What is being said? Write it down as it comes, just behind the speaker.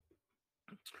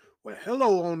Well,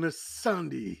 hello on this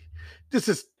Sunday. This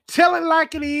is Tell It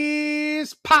Like It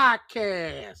Is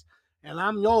podcast. And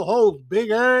I'm your host,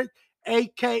 Big Eric,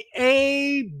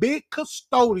 aka Big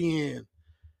Custodian.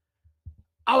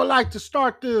 I would like to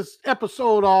start this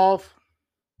episode off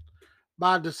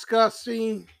by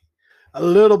discussing a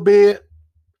little bit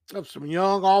of some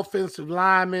young offensive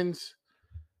linemen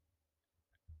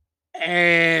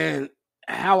and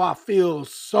how I feel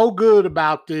so good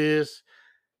about this.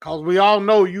 Because we all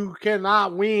know you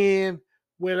cannot win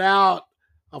without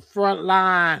a front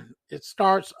line. It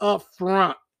starts up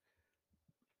front.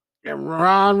 And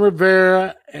Ron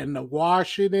Rivera and the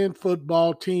Washington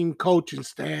football team coaching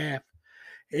staff,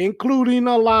 including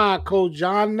the line coach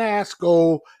John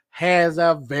Nasco, has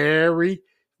a very,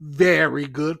 very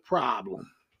good problem.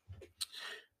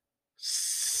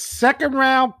 Second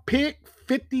round pick,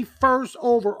 51st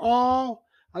overall.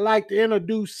 I'd like to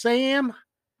introduce Sam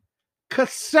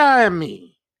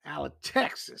Kasami out of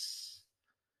Texas.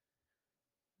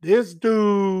 This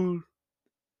dude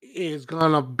is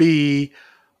going to be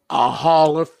a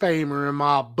Hall of Famer in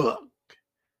my book.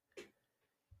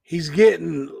 He's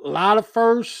getting a lot of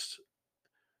first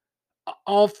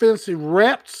offensive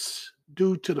reps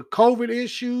due to the COVID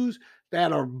issues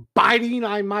that are biting,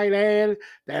 I might add,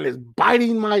 that is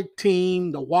biting my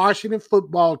team, the Washington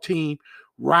football team,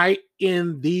 right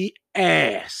in the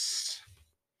ass.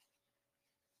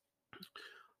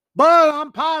 But I'm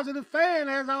a positive fan,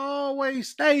 as I always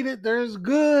stated. There's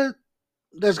good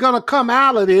that's going to come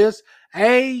out of this.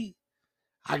 Hey,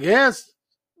 I guess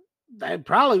they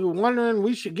probably were wondering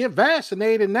we should get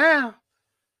vaccinated now.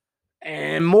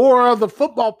 And more of the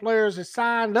football players have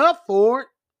signed up for it.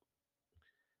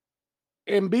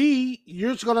 And B,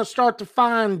 you're just going to start to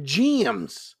find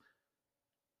gems.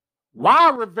 Why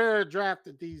Rivera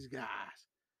drafted these guys.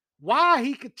 Why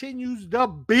he continues to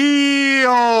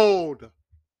build.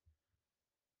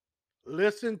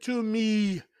 Listen to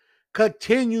me.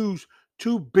 Continues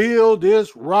to build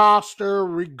this roster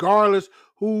regardless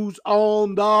who's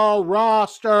on the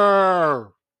roster.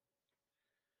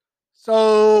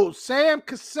 So Sam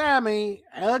Kasami,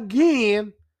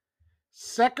 again,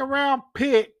 second round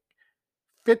pick,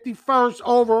 51st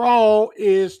overall,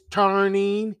 is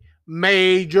turning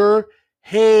major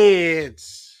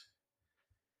heads.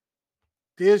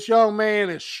 This young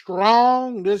man is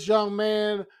strong. This young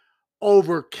man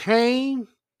overcame.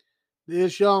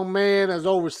 This young man is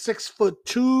over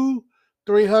 6'2",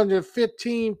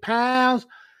 315 pounds.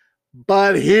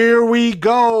 But here we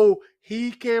go.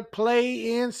 He can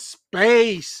play in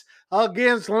space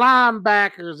against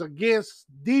linebackers, against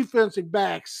defensive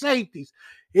backs, safeties.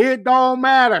 It don't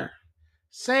matter.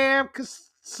 Sam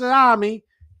Kasami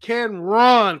can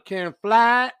run, can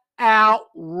flat out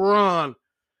run.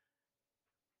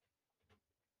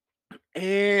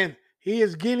 And he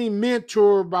is getting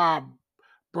mentored by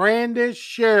Brandon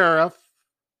Sheriff,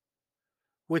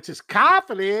 which is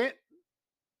confident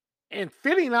and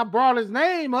fitting. I brought his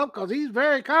name up because he's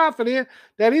very confident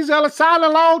that he's going to sign a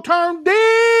long-term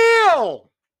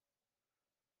deal.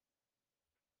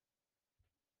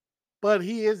 But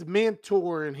he is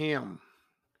mentoring him.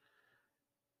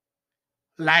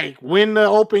 Like when to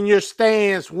open your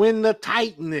stance, when to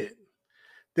tighten it.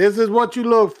 This is what you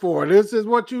look for. This is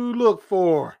what you look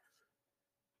for.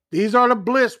 These are the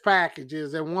bliss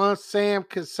packages. And once Sam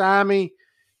Kasami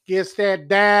gets that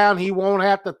down, he won't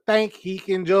have to think. He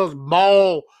can just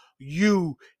maul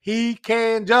you. He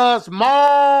can just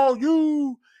maul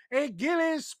you and get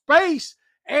in space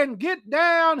and get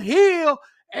downhill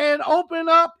and open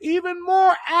up even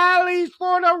more alleys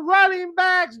for the running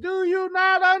backs. Do you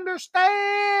not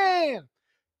understand?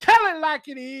 Tell It Like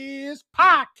It Is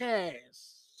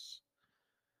podcast.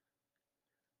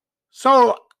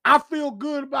 So I feel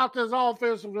good about this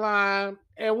offensive line.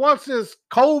 And once this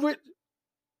COVID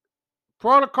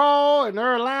protocol and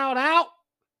they're allowed out,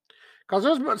 because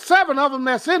there's 7 of them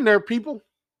that's in there, people.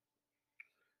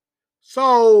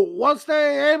 So once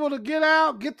they're able to get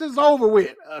out, get this over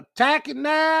with. Attack it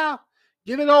now,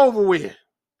 get it over with.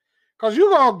 Because you're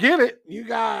going to get it.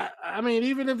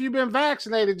 Even if you've been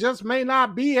vaccinated, just may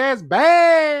not be as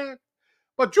bad.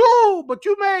 But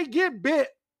you may get bit,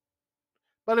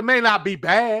 but it may not be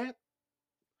bad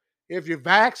if you're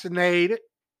vaccinated.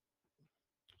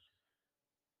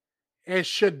 And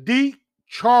Shadiq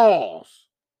Charles,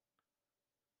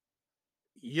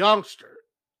 youngster,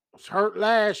 was hurt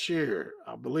last year.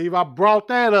 I believe I brought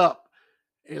that up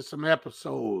in some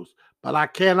episodes. But I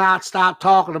cannot stop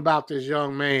talking about this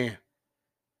young man.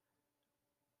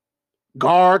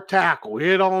 Guard, tackle,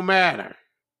 it don't matter.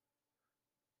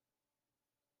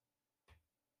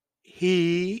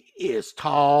 He is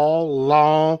tall,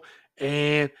 long,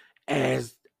 and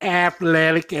as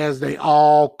athletic as they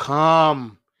all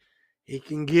come. He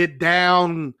can get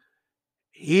downhill.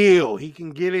 He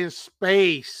can get in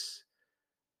space.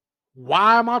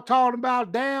 Why am I talking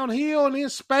about downhill and in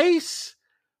space?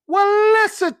 Well,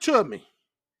 listen to me.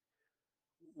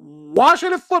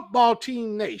 Washington Football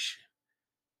Team Nation.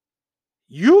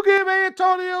 You give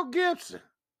Antonio Gibson.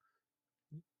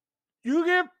 You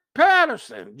give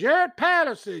Patterson, Jared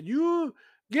Patterson. You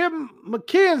give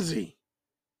McKenzie.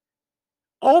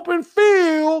 Open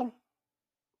field.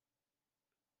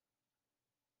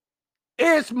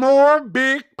 It's more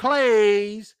big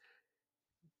plays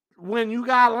when you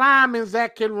got linemen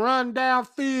that can run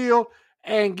downfield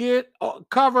and get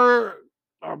cover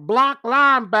or block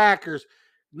linebackers,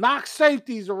 knock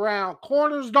safeties around.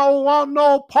 Corners don't want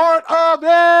no part of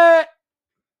it.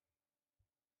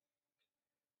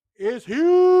 It's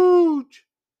huge.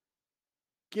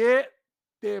 Get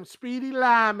them speedy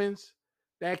linemen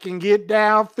that can get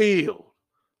downfield.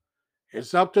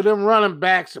 It's up to them running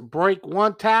backs to break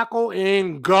one tackle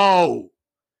and go.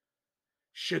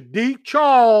 Shadiq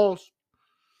Charles,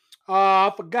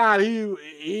 I forgot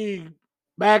he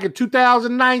back in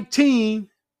 2019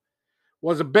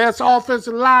 was the best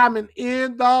offensive lineman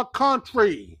in the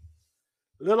country.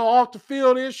 Little off the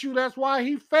field issue, that's why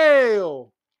he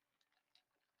failed.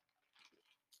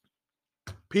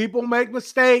 People make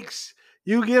mistakes.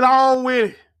 You get on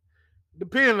with it.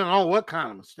 Depending on what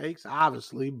kind of mistakes,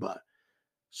 obviously, but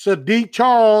Shadiq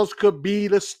Charles could be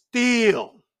the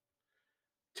steal.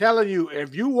 Telling you,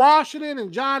 if you Washington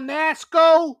and John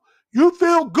Nasco, you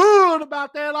feel good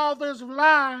about that offensive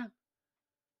line.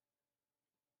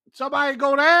 Somebody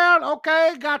go down,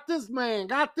 okay, got this man.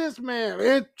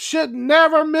 It should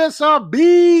never miss a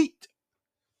beat.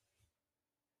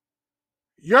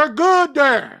 You're good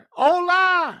there.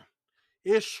 O-line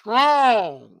is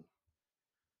strong.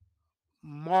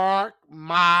 Mark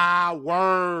my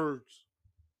words.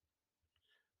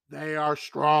 They are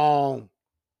strong.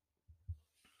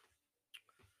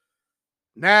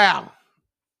 Now,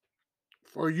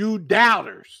 for you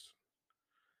doubters,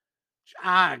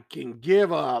 I can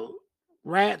give a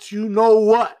rat's you know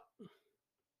what.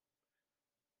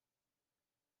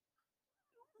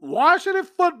 Washington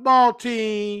Football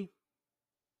Team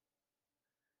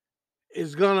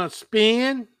is going to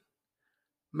spin,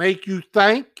 make you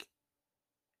think,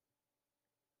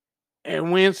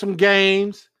 and win some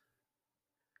games.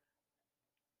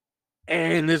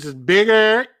 And this is Big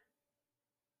Eric,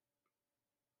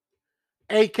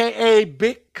 a.k.a.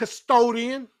 Big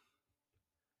Custodian.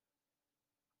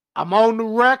 I'm on the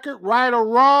record, right or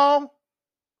wrong,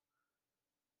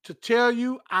 to tell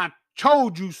you I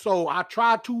told you so. I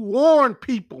tried to warn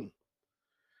people.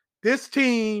 This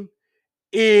team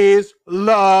is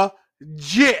legit.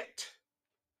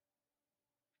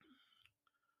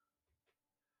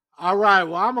 All right,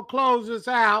 well, I'm going to close this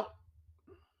out.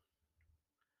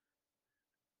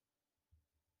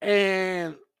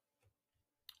 And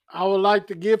I would like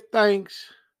to give thanks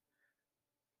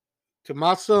to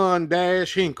my son,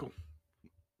 Dash Hinkle.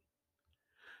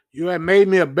 You have made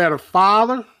me a better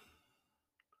father. At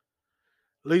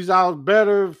least I was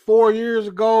better 4 years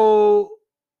ago,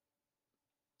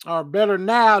 or better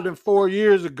now than 4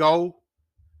 years ago.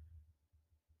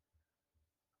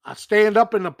 I stand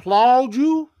up and applaud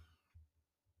you.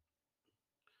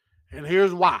 And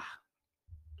here's why.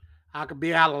 I could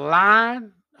be out of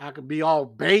line. I could be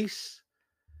off base.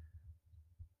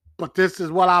 But this is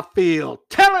what I feel.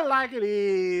 Tell it like it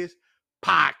is.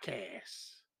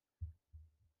 Podcast.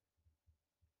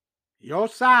 Your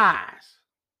size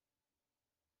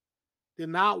did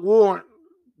not warrant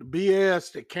the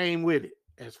BS that came with it.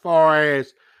 As far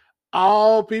as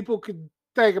all people could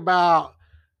think about,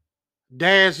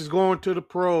 Dash is going to the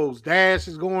pros. Dash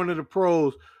is going to the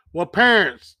pros. Well,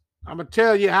 parents, I'm going to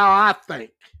tell you how I think.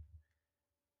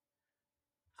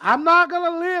 I'm not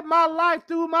going to live my life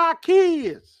through my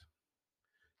kids.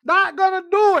 Not going to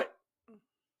do it.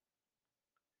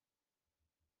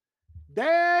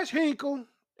 Dash Hinkle,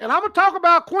 and I'm going to talk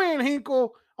about Quinn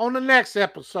Hinkle on the next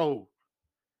episode.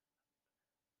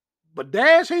 But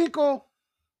Dash Hinkle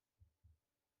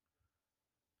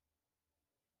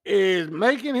is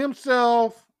making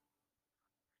himself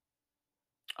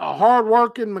a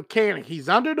hardworking mechanic. He's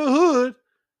under the hood.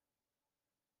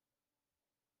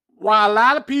 While a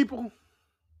lot of people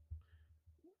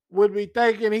would be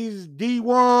thinking he's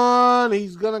D1,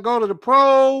 he's going to go to the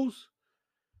pros.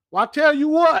 Well, I tell you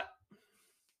what.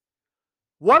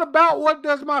 What about what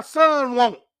does my son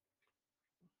want?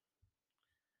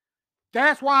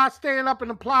 That's why I stand up and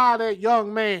applaud that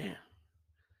young man.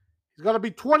 He's going to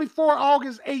be 24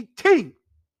 August 18th.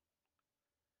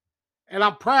 And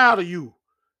I'm proud of you.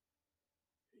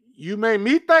 You made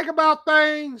me think about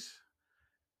things.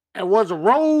 And was the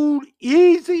road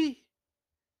easy?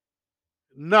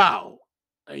 No.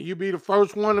 And you be the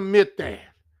first one to admit that.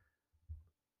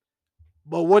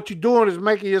 But what you're doing is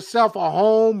making yourself a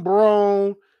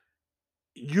homegrown.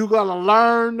 You're going to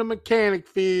learn the mechanic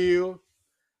field.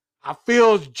 I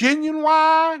feel it's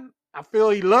genuine. I feel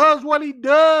he loves what he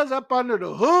does up under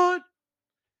the hood.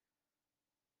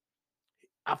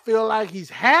 I feel like he's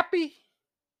happy.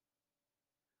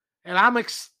 And I'm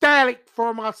ecstatic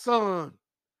for my son.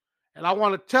 And I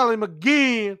want to tell him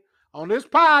again on this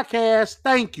podcast,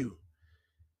 thank you.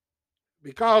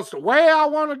 Because the way I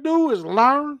want to do is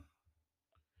learn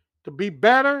to be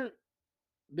better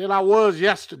than I was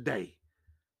yesterday.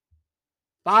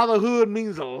 Fatherhood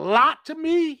means a lot to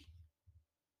me.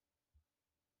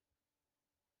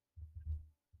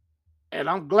 And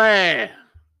I'm glad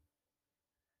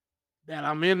that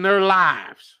I'm in their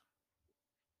lives.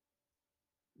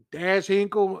 Dash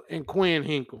Hinkle and Quinn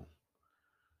Hinkle.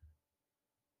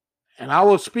 And I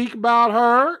will speak about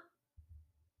her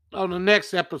on the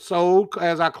next episode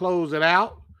as I close it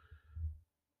out.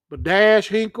 But Dash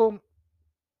Hinkle,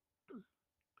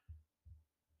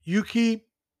 you keep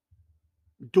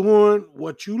doing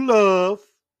what you love.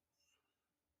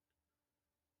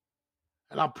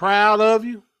 And I'm proud of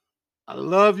you. I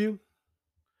love you.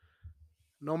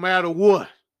 No matter what.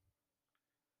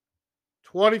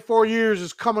 24 years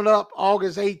is coming up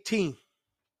August 18th.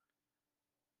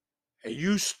 And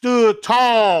you stood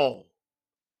tall.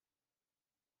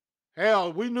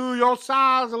 Hell, we knew your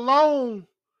size alone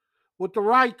with the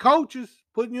right coaches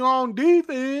putting you on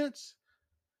defense,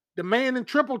 demanding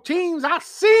triple teams. I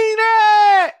seen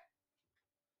it.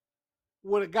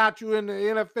 Would have got you in the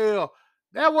NFL.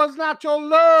 That was not your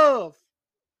love.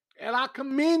 And I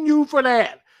commend you for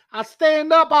that. I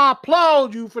stand up, I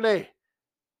applaud you for that.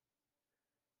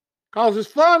 Because it's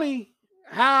funny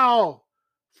how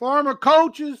former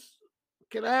coaches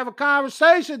can have a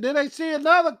conversation, then they see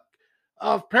another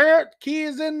parent,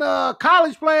 kids in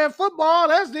college playing football.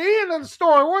 That's the end of the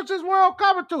story. What's this world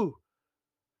coming to?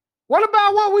 What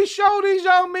about what we show these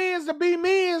young men to be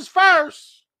men's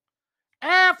first?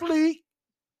 Athlete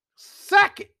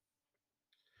second.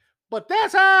 But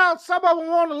that's how some of them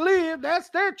want to live. That's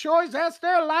their choice. That's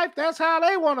their life. That's how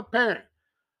they want to parent.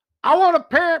 I want to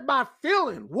parent by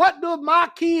feeling. What do my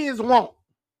kids want?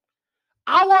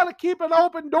 I want to keep an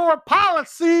open door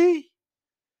policy.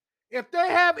 If they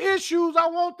have issues, I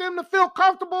want them to feel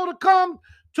comfortable to come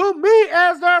to me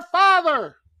as their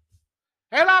father.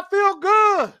 And I feel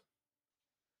good.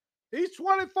 These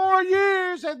 24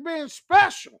 years has been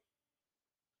special.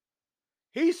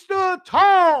 He stood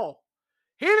tall.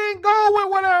 He didn't go with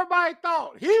what everybody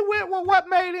thought. He went with what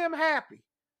made him happy.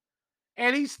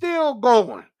 And he's still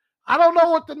going. I don't know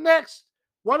what the next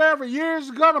whatever years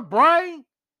is going to bring.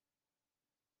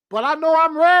 But I know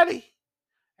I'm ready.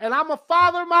 And I'm going to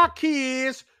father my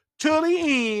kids to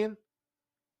the end.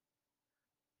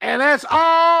 And that's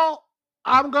all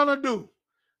I'm going to do.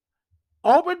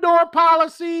 Open door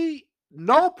policy,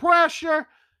 no pressure.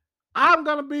 I'm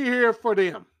going to be here for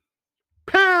them.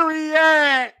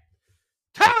 Period.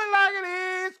 Tell it like it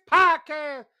is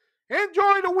podcast.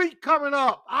 Enjoy the week coming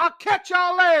up. I'll catch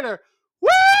y'all later. Woo!